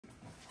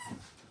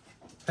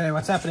Hey,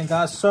 what's happening,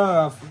 guys? So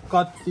I've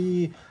got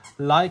the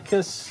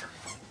Lykus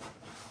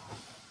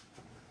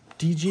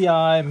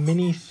DJI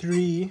Mini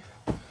 3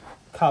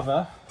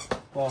 cover,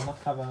 well, not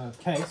cover,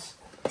 case.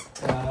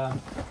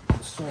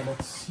 So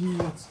let's see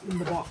what's in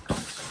the box.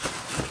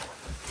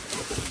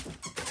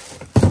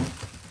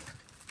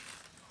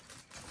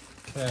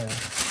 Okay,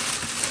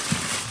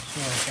 so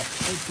if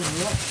I open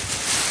it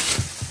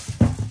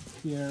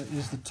up, here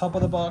is the top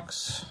of the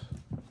box,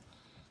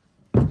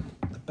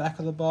 the back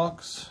of the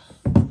box,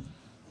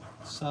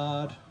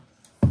 side,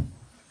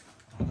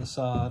 other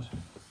side,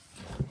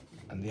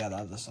 and the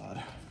other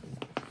side.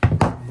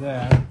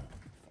 Then,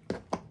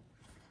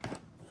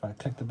 if I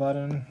click the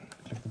button,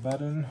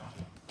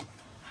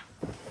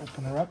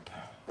 open her up,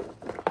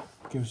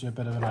 gives you a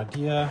bit of an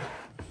idea.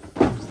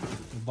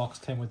 The box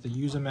came with the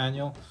user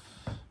manual,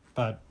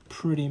 but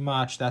pretty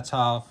much that's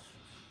how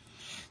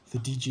the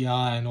DJI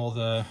and all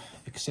the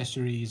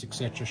accessories,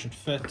 etc. should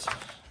fit.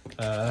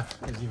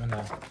 There's even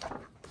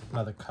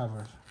another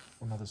cover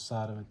on the other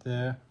side of it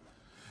there.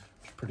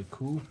 It's pretty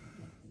cool.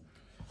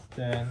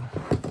 Then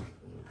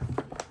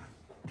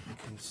you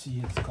can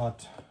see it's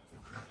got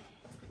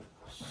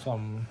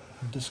some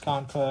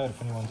discount code if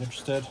anyone's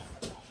interested.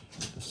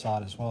 The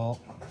side as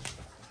well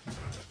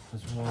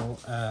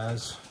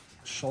as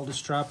shoulder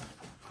strap.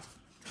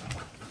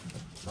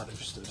 Not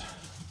interested.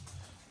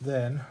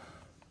 Then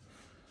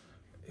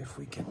if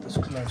we get this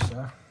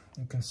closer,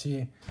 you can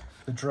see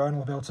the drone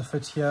will be able to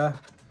fit here,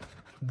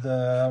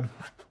 the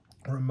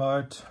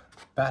remote,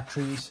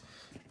 batteries,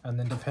 and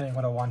then depending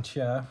what I want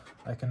here,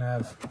 I can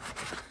have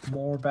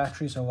more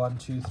batteries, so 1,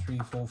 2, 3,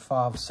 4,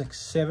 5, 6,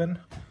 7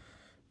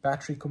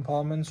 battery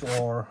compartments,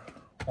 or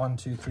 1,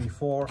 2, 3,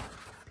 4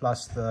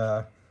 plus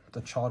the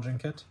charging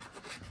kit.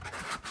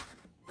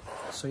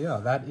 So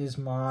yeah, that is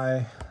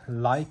my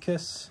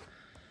Lykus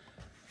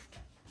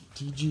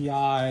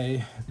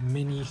DJI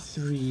Mini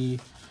 3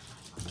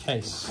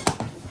 case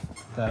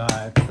that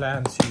I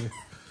plan to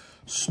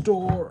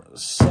store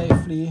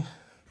safely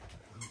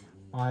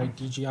my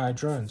DJI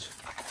drones.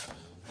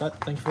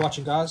 But thank you for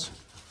watching, guys.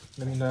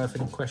 Let me know if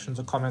any questions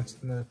or comments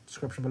in the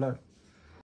description below.